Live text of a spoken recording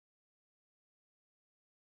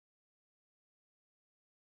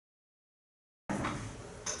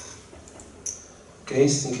Okay,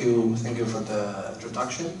 thank you for the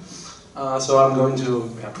introduction. So I'm going to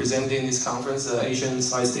present in this conference, the Asian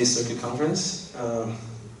Solid-State Circuit Conference.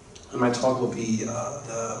 And my talk will be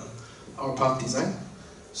our path design.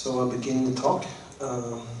 So I'll begin the talk.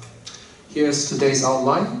 Here's today's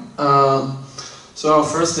outline. So I'll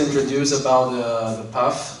first introduce about the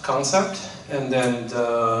path concept, and then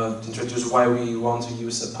introduce why we want to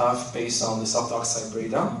use a path based on the soft oxide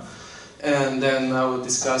breakdown. And then I will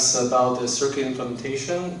discuss about the circuit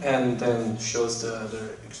implementation, and then shows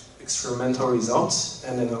the experimental results,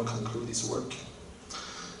 and then I'll conclude this work.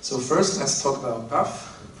 So first, let's talk about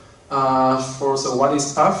path. So what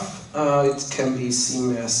is path? It can be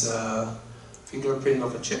seen as a fingerprint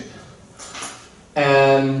of a chip.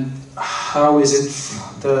 And how is it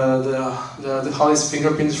how is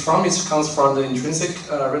fingerprint from? It comes from the intrinsic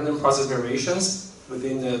random process variations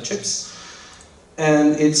within the chips.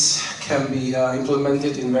 And it can be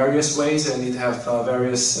implemented in various ways, and it have a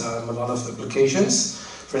lot of applications.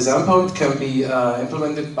 For example, it can be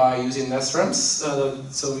implemented by using SRAMs.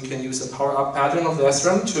 So we can use a power-up pattern of the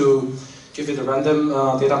SRAM to give it a random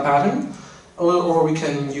data pattern. Or we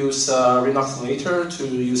can use readout to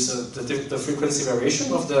use the frequency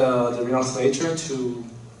variation of the readout to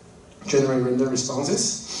generate random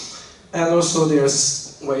responses. And also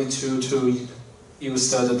there's a way to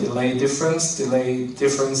use the delay difference in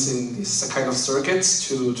this kind of circuits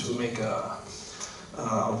to make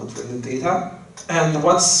output random data. And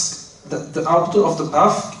what's the output of the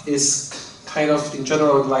path is kind of in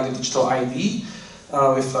general like a digital ID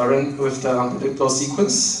with the unpredictable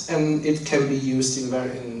sequence, and it can be used in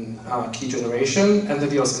key generation,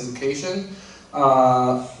 entity authentication,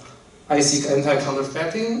 IC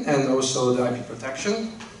anti-counterfeiting, and also the IP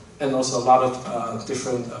protection, and also a lot of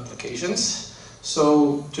different applications.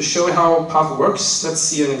 So to show how path works, let's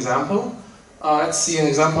see an example. Let's see an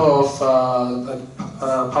example of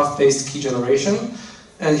path-based key generation.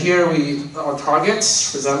 And here our targets,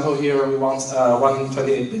 for example, here we want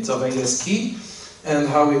 128 bits of AES key. And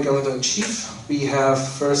how we're going to achieve? We have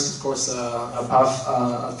first, of course, a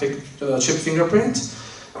path chip fingerprint,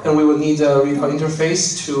 and we will need a readout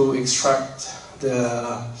interface to extract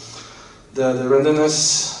the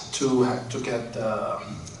randomness to get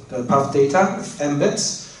the path data with n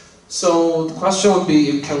bits. So the question would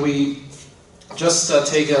be, can we just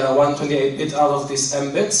take a 128-bit out of these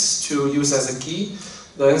n bits to use as a key?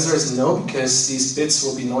 The answer is no, because these bits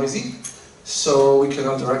will be noisy. So we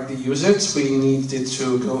cannot directly use it. We need it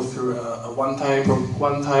to go through a one-time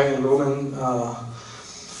enrollment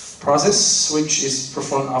process, which is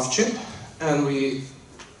performed off-chip, and we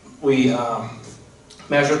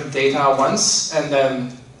measure the data once, and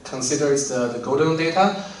then consider it's the golden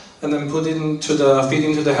data, and then feed into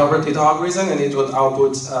the Hilbert data algorithm, and it would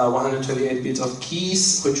output 128 bits of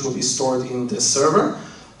keys, which will be stored in the server.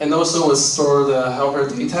 And also we'll store the helper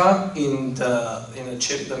data in the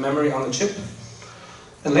chip, the memory on the chip.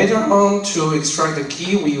 And later on, to extract the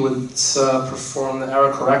key, we would perform the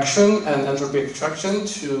error correction and entropy extraction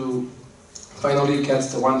to finally get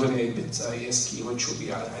the 128-bit AES key, which will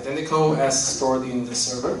be identical as stored in the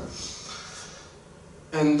server.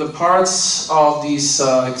 And the parts of these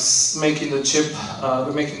making the chip,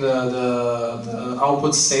 making the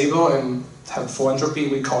output stable and have full entropy,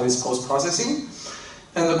 we call this post-processing.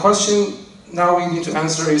 And the question now we need to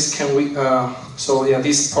answer is, can we,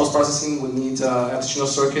 this post-processing would need additional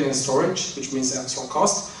circuit and storage, which means extra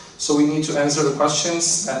cost. So we need to answer the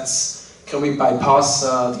questions can we bypass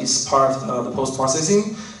this part, the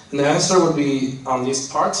post-processing? And the answer would be on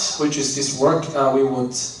this part, which is this work. We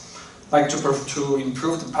would like to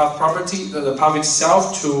improve the path property, the path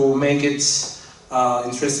itself, to make it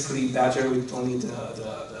intrinsically better. We don't need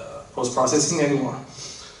the post-processing anymore.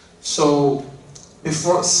 So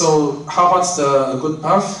what's the good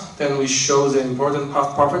path? Then we show the important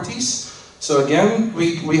path properties. So again,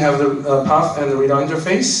 we have the path and the readout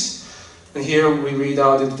interface. And here we read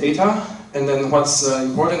out the data. And then what's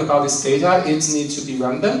important about this data, it needs to be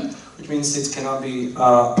random, which means it cannot be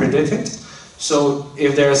predicted. So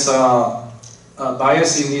if there's a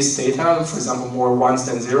bias in this data, for example, more ones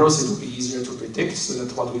than zeros, it will be easier to predict, so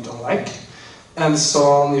that's what we don't like. And so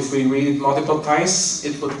on, if we read it multiple times,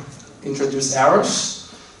 it would introduce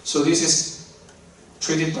errors. So this is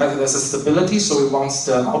treated as a stability, so we want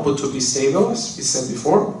the output to be stable, as we said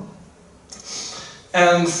before.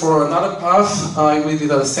 And for another path, we did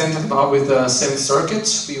the same technology with the same circuit.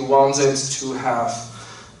 We wanted to have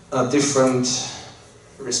a different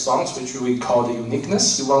response, which we call the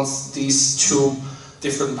uniqueness. We want these two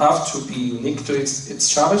different paths to be unique to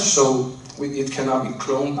each other, so it cannot be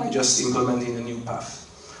cloned by just implementing a new path.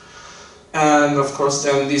 And of course,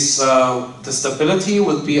 then this the stability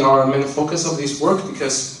would be our main focus of this work,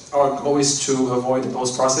 because our goal is to avoid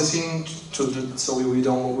post processing. So we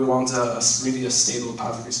want really a stable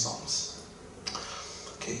path response.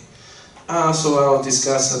 Okay. So I'll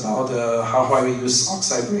discuss about how we use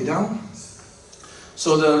oxide breakdown.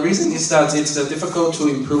 So the reason is that it's difficult to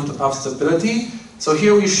improve the path stability. So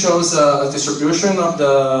here we show a distribution of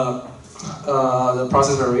the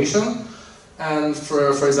process variation. And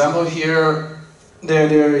for example, here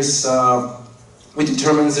there is we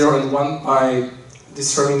determine 0 and 1 by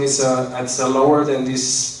determining it's at lower than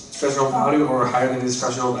this threshold value or higher than these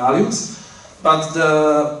threshold values. But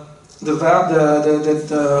the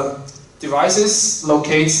devices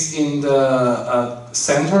locates in the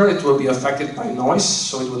center, it will be affected by noise,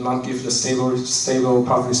 so it will not give the stable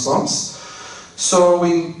path response. So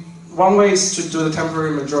one way is to do the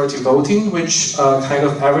temporary majority voting, which kind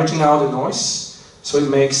of averaging out the noise. So it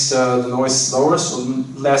makes the noise lower, so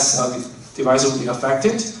less device will be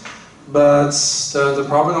affected. But the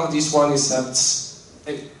problem of this one is that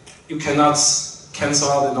you cannot cancel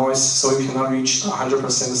out the noise, so you cannot reach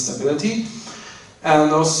 100% stability.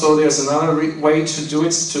 And also there's another way to do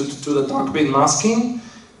it, to do the dark bit masking.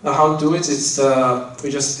 How to do it is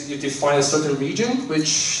you define a certain region,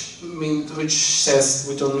 which says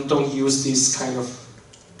we don't use these kind of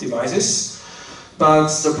devices. But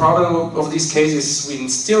the problem of this case is we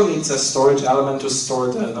still need a storage element to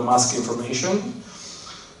store the mask information.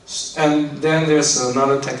 And then there's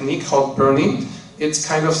another technique called burning. It's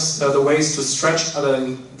kind of the ways to stretch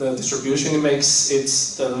the distribution. It makes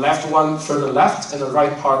the left one further left and the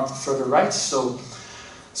right part further right. So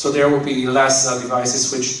there will be less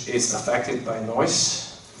devices which is affected by noise.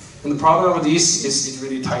 And the problem of this is it's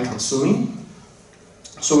really time consuming.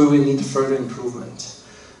 So we will need further improvement.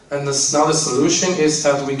 And now the solution is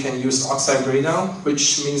that we can use oxide breakdown,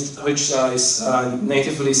 which is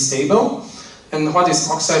natively stable. And what is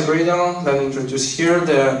oxide breakdown? Let me introduce here.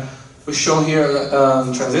 We show here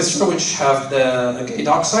a transistor which have a gate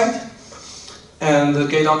oxide. And the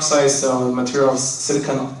gate oxide is the material of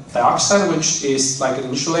silicon dioxide, which is like an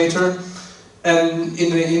insulator. And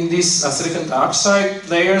in these silicon dioxide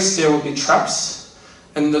layers, there will be traps.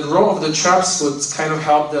 And the role of the traps would kind of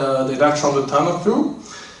help the electron to tunnel through.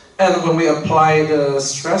 And when we apply the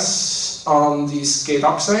stress on this gate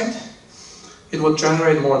oxide, it will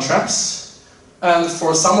generate more traps. And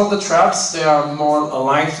for some of the traps, they are more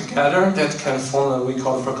aligned together that can form what we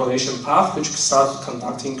call a percolation path, which starts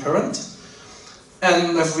conducting current.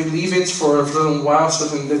 And if we leave it for a little while,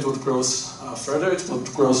 certainly it would grow further, it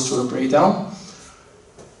would grow to a breakdown.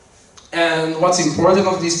 And what's important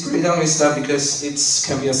of this breakdown is that because it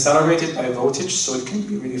can be accelerated by voltage, so it can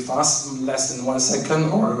be really fast, less than 1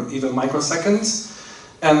 second or even microseconds.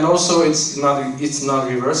 And also it's not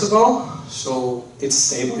reversible, so it's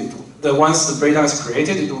stable. Once the breakdown is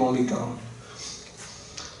created, it will be gone.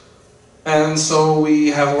 And so we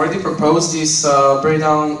have already proposed this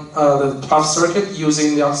breakdown, the path circuit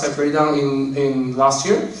using the oxide breakdown in last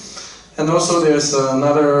year. And also there's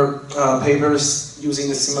another papers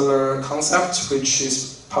using a similar concept, which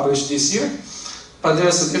is published this year. But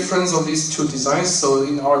there's a difference of these two designs. So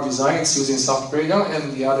in our design, it's using soft breakdown,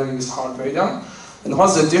 and the other is hard breakdown. And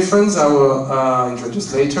what's the difference? I will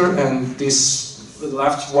introduce later. And the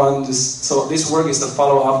left one, so this work is the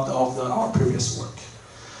follow-up of our previous work.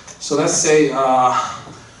 So let's say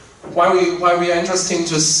why we are interested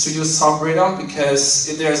to use soft breakdown,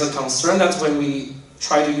 because there's a concern that when we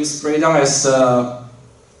try to use breakdown as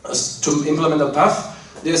to implement a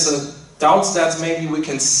path, there's a doubt that maybe we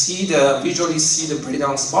can visually see the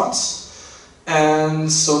breakdown spots.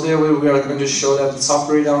 And so there we are going to show that soft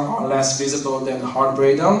breakdown are less visible than hard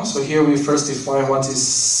breakdown. So here we first define what is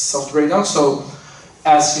soft breakdown. So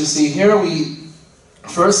as you see here, we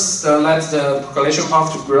first let the percolation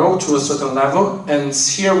path to grow to a certain level. And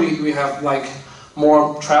here we have like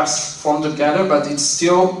more traps formed together, but it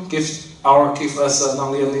still gives us a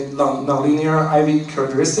nonlinear IV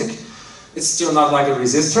characteristic. It's still not like a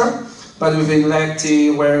resistor, but if we let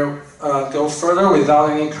it go further without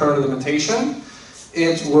any current limitation,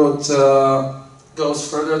 it would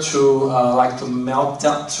goes further to melt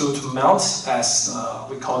as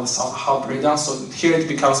we call it hard breakdown. So here it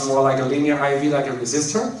becomes more like a linear IV, like a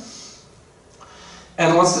resistor.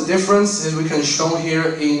 And what's the difference is we can show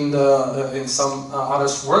here in some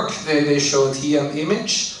others' work. They show a TM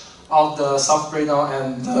image of the soft breakdown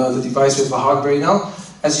and the device with a hard breakdown.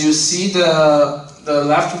 As you see, the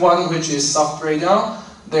left one, which is soft breakdown,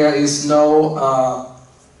 there is no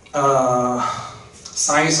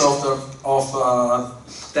signs of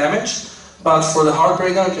damage. But for the hard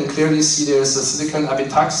breakdown, you can clearly see there's a silicon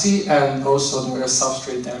epitaxy and also there are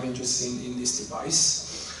substrate damages in this device.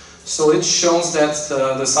 So it shows that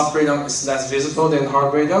the soft breakdown is less visible than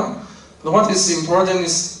hard breakdown. But what is important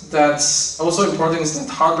is that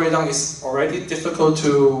hard breakdown is already difficult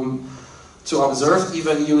to observe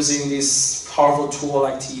even using this powerful tool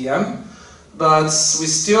like TEM. But we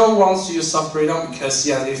still want to use soft breakdown because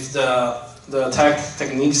if the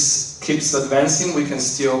techniques keeps advancing, we can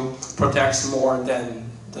still protect more than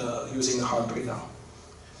using the hard breakdown.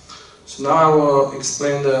 So now I will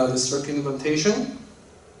explain the circuit implementation.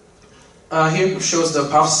 Here shows the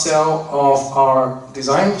puff cell of our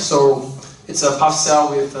design. So it's a puff cell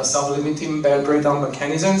with self-limiting breakdown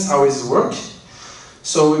mechanisms. How does it work?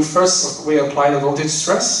 So we apply the voltage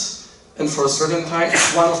stress, and for a certain time,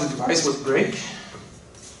 one of the device would break.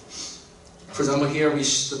 For example, here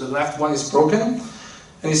the left one is broken,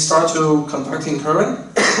 and it starts to conducting current.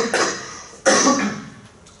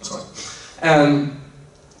 Sorry. And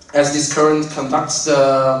as this current conducts,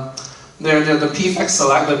 the PFET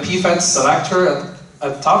selector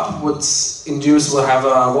at top will have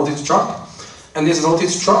a voltage drop, and this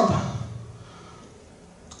voltage drop.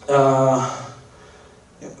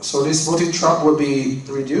 So this voltage drop will be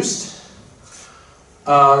reduced.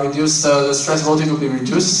 The stress voltage will be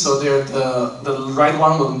reduced, so there the right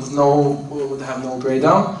one would have no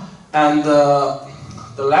breakdown, and the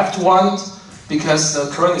left one, because the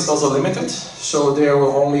current is also limited, so there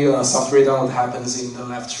will only a soft breakdown that happens in the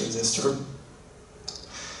left transistor.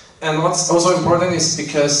 And what's also important is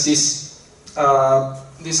because this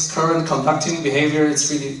current conducting behavior it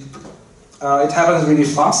happens really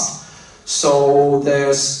fast. So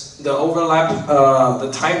there's the overlap,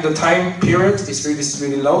 the time period is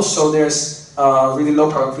really low, so there's really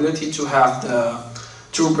low probability to have the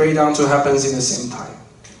true breakdown to happen in the same time.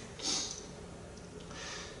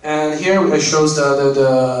 And here it shows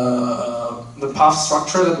the path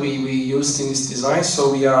structure that we used in this design.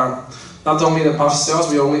 So we are not only the puff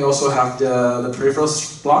cells, we also have the peripheral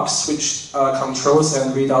blocks which controls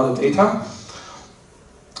and read out the data.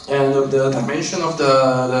 And the dimension of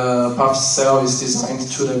the puff cell is designed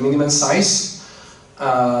to the minimum size.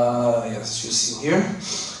 Yes, you see here.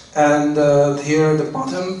 And here the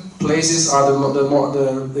bottom places are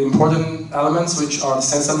the important elements, which are the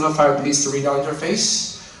sense amplifier-based readout interface,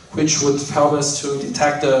 which would help us to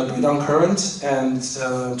detect the breakdown current and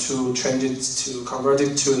to convert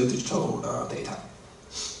it to the digital data.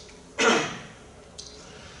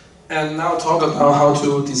 And now talk about how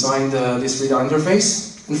to design this readout interface.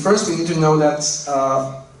 And first, we need to know that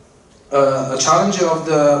a challenge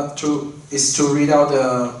is to read out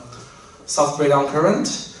the soft breakdown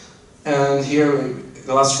current. And here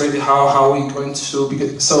illustrated how we're going to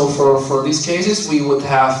begin. So for these cases, we would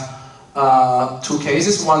have two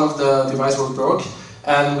cases. One of the device will broke,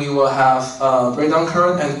 and we will have breakdown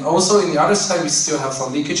current. And also in the other side, we still have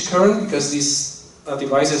some leakage current because these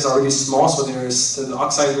devices are really small. So there's the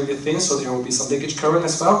oxide really thin, so there will be some leakage current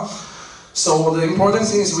as well. So the important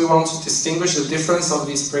thing is we want to distinguish the difference of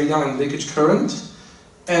this breakdown and leakage current.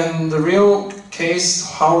 And the real case,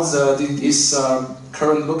 how this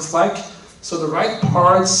current looks like. So the right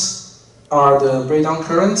parts are the breakdown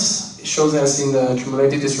currents. It shows us in the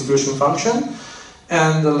cumulative distribution function.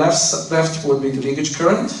 And the left would be the leakage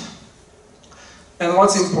current. And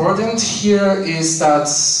what's important here is that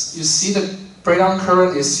you see the breakdown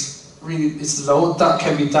current is low, that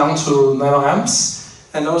can be down to nanoamps.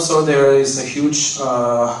 And also there is a huge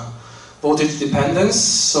voltage dependence.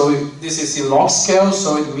 So this is in log scale,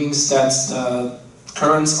 so it means that the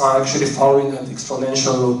currents are actually following an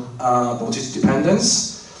exponential voltage dependence.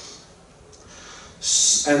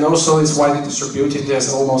 And also it's widely distributed.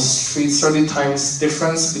 There's almost 30 times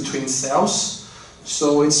difference between cells.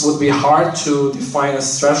 So it would be hard to define a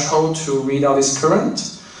threshold to read out this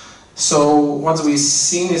current. So what we've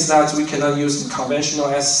seen is that we cannot use the conventional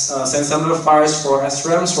sense amplifiers for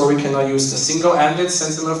SRAMs, or we cannot use the single-ended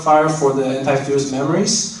sense amplifier for the anti-fused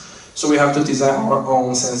memories. So we have to design our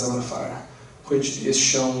own sense amplifier, which is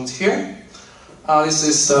shown here. This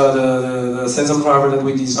is the sense amplifier that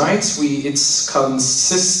we designed. It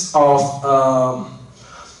consists of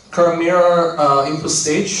current mirror input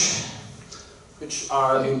stage, which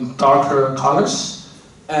are in darker colors,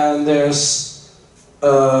 and there's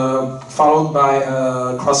followed by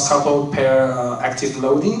cross-coupled pair active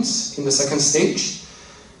loadings in the second stage.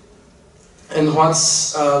 And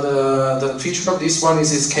what's the feature of this one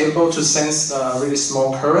is it's capable to sense really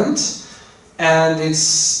small current, and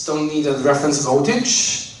it's don't need a reference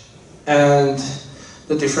voltage, and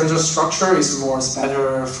the differential structure is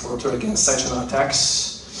better against sectional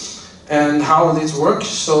attacks. And how will it work?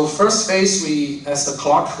 So first phase, as the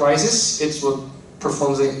clock rises, it will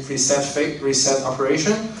perform the reset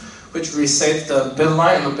operation, which reset the bit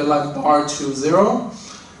line and the bit line bar to 0,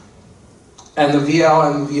 and the VL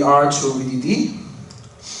and VR to VDD,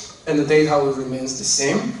 and the data will remain the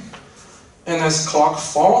same. And as clock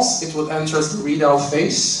falls, it would enter the readout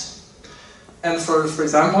phase. And for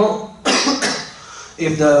example,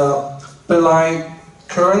 if the bit line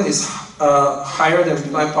current is higher than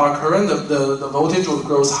bit line bar current, the voltage would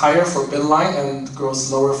grow higher for bit line and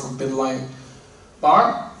grows lower for bit line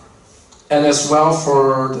bar. And as well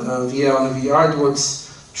for the VL and the VR, it would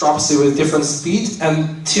drop with different speed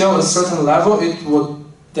until a certain level. It would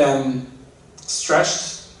then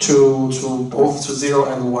stretch to both to 0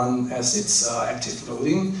 and 1 as it's active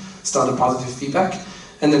loading, start a positive feedback,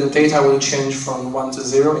 and then the data will change from 1 to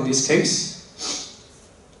 0 in this case.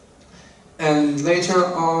 And later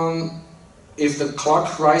on, if the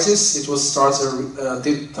clock rises, it will start a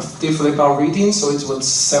deep flip-out reading, so it will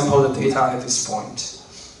sample the data at this point.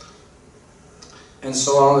 And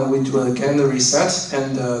so on, and we do again the reset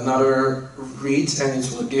and another read, and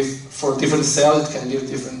it will give, for different cells, it can give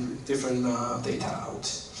different data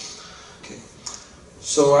out. Okay.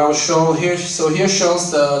 So I will show here. So here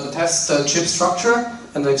shows the test chip structure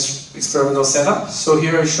and the experimental setup. So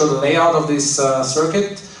here I show the layout of this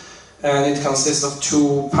circuit, and it consists of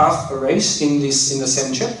 2 path arrays in the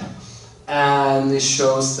same chip. And it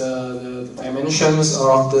shows the dimensions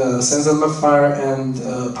of the sensor amplifier and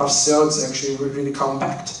puff cell. It's actually really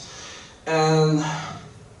compact. And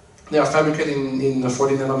they are fabricated in the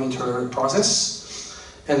 40 nanometer process.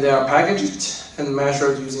 And they are packaged and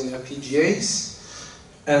measured using FPGAs.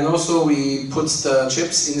 And also we put the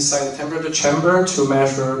chips inside the temperature chamber to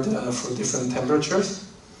measure for different temperatures.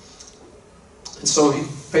 And so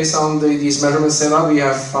based on this measurement setup, we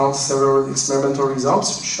have found several experimental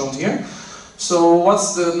results shown here. So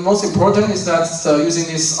what's the most important is that using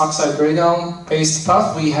this oxide breakdown based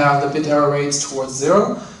path, we have the bit error rates towards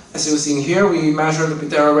 0. As you see here, we measure the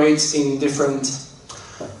bit error rates in different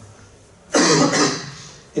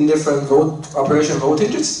operation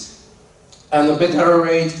voltages, and the bit error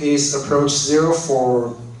rate is approach 0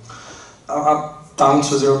 for up down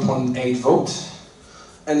to 0.8 volt.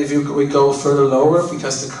 And if we go further lower,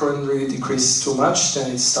 because the current really decreases too much,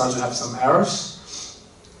 then it starts to have some errors.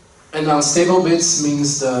 And unstable bits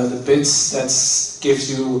means the bits that gives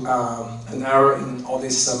you an error in all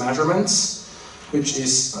these measurements, which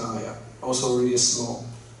is also really small.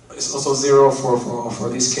 It's also 0 for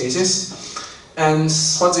these cases. And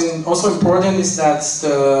what's also important is that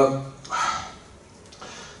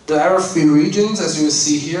the error-free regions, as you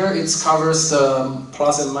see here, it covers the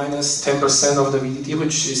plus and minus 10% of the VDD,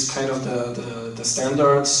 which is kind of the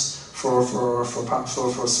standards for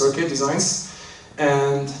circuit designs.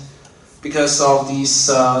 And because of these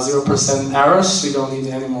 0% errors, we don't need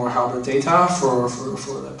any more Hilbert data for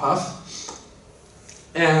the path.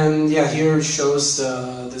 And yeah, here it shows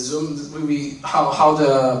the zoom, how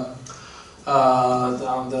the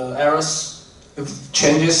errors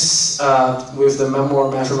changes with the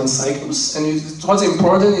memory measurement cycles. And what's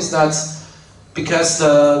important is that because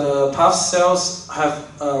the path cells have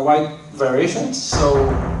wide variations,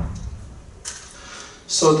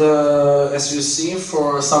 so as you see,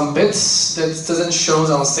 for some bits, that doesn't show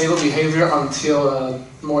the unstable behavior until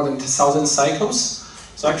more than 1,000 cycles.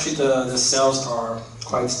 So actually the cells are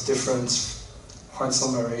quite different, quite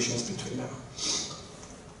some variations between them.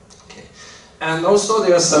 Okay. And also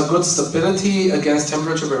there's a good stability against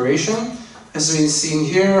temperature variation. As we've seen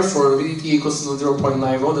here, for VDD equals to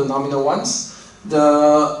 0.9 volt, the nominal ones,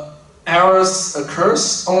 the errors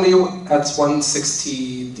occurs only at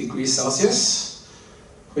 160 degrees Celsius.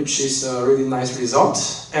 Which is a really nice result.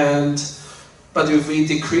 But if we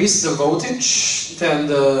decrease the voltage, then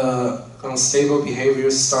the unstable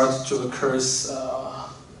behaviors start to occur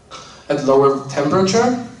at lower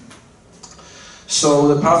temperature. So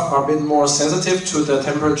the paths are a bit more sensitive to the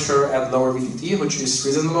temperature at lower VDD, which is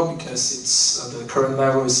reasonable because the current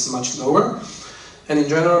level is much lower. And in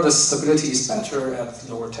general, the stability is better at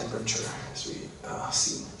lower temperature, as we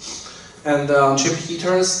see. And on-chip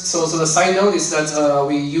heaters, so the side note is that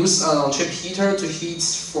we use an on-chip heater to heat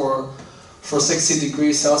for 60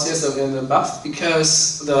 degrees Celsius and above,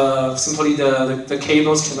 because simply the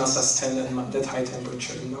cables cannot sustain that high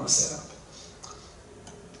temperature in our setup.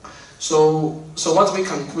 So what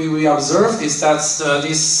we observed is that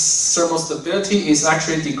this thermal stability is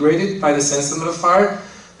actually degraded by the sensor amplifier,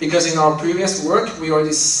 because in our previous work we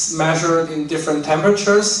already measured in different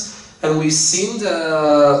temperatures. And we've seen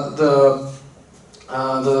the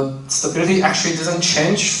the stability actually doesn't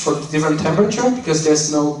change for different temperature because there's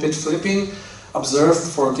no bit flipping observed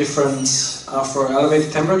for different for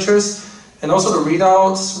elevated temperatures, and also the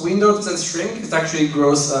readout window doesn't shrink. It actually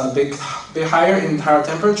grows a bit higher in higher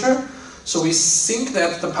temperature. So we think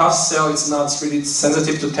that the pulse cell is not really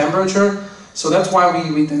sensitive to temperature. So that's why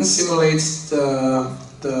we then simulate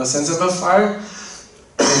the sense amplifier.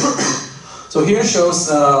 So here shows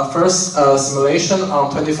first simulation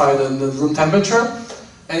on 25 the room temperature,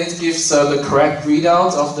 and it gives the correct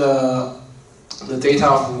readout of the data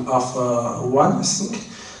of 1, I think.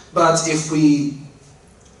 But if we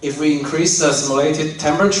increase the simulated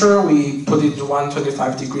temperature, we put it to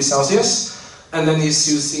 125 degrees Celsius, and then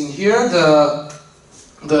as you see here, the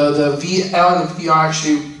VL and the BER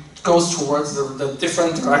actually goes towards the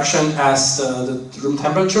different direction as the room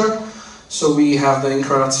temperature. So we have the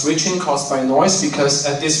incorrect switching caused by noise because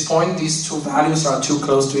at this point these two values are too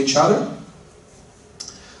close to each other.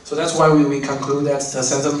 So that's why we conclude that the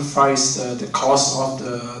sense amplifier is the cause of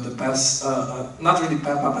the bad, not really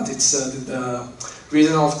bad, but it's the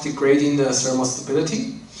reason of degrading the thermal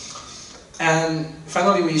stability. And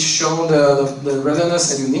finally we show the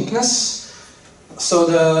randomness and uniqueness. So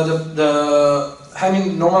the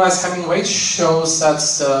normalized Hamming weight shows that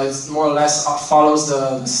it more or less follows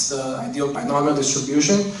the ideal binomial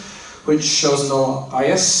distribution, which shows no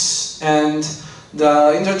bias. And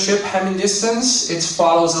the interchip Hamming distance, it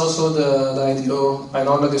follows also the ideal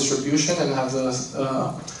binomial distribution and has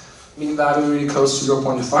a mean value really close to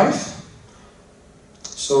 0.5.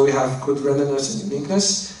 So we have good randomness and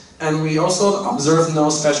uniqueness. And we also observe no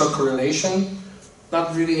spatial correlation,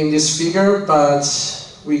 not really in this figure, but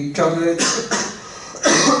we calculate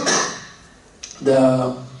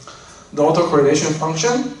the autocorrelation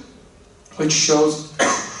function, which shows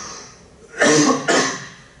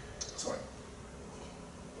sorry.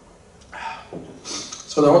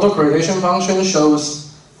 So the autocorrelation function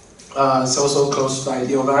shows it's also close to the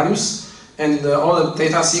ideal values, and all the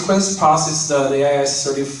data sequence passes the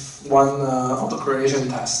AIS-31 autocorrelation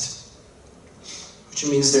test, which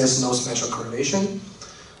means there's no spatial correlation.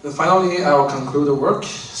 And finally, I'll conclude the work.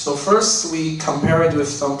 So first, we compare it with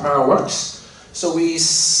some prior works. So we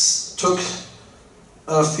took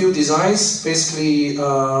a few designs, basically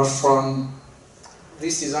from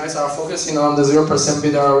these designs are focusing on the 0%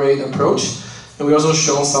 bit error rate approach. And we also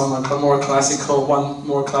show some more classical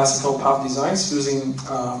path designs using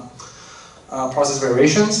process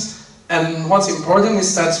variations. And what's important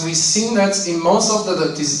is that we've seen that in most of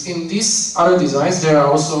in these other designs, they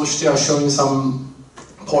are showing some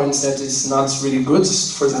points that is not really good.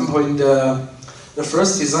 For example, in the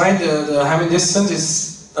first design, the Hamming distance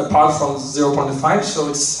is apart from 0.5, so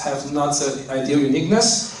it has not the ideal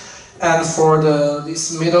uniqueness. And for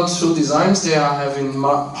these middle two designs, they are having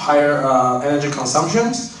higher energy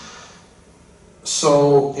consumptions.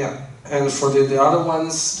 So yeah, and for the other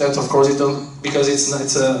ones, that of course it don't, because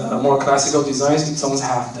it's a more classical design, it don't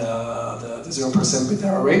have the 0% bit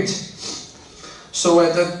error rate. So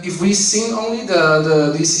if we see only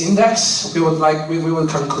this index, we will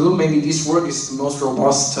conclude maybe this work is the most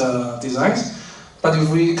robust design. But if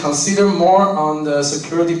we consider more on the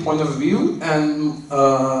security point of view and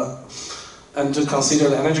to consider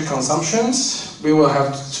the energy consumptions, we will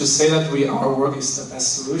have to say that our work is the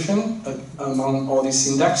best solution among all these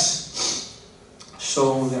index.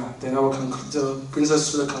 So yeah, then I will brings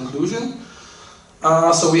us to the conclusion.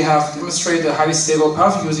 So we have demonstrated a highly stable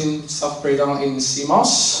path using soft breakdown in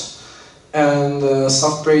CMOS, and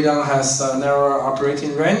soft breakdown has a narrower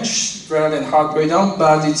operating range rather than hard breakdown,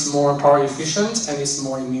 but it's more power efficient and it's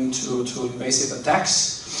more immune to invasive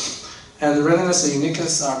attacks. And the randomness and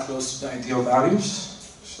uniqueness are close to the ideal values.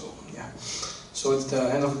 So yeah, so it's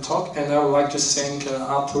the end of the talk, and I would like to thank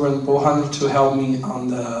Arthur and Bohan to help me on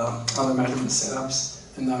the measurement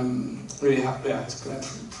setups, and I'm really happy. Yeah, it's glad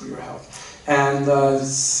for your help. And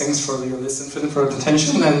thanks for your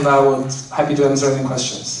attention, and I would happy to answer any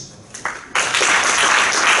questions.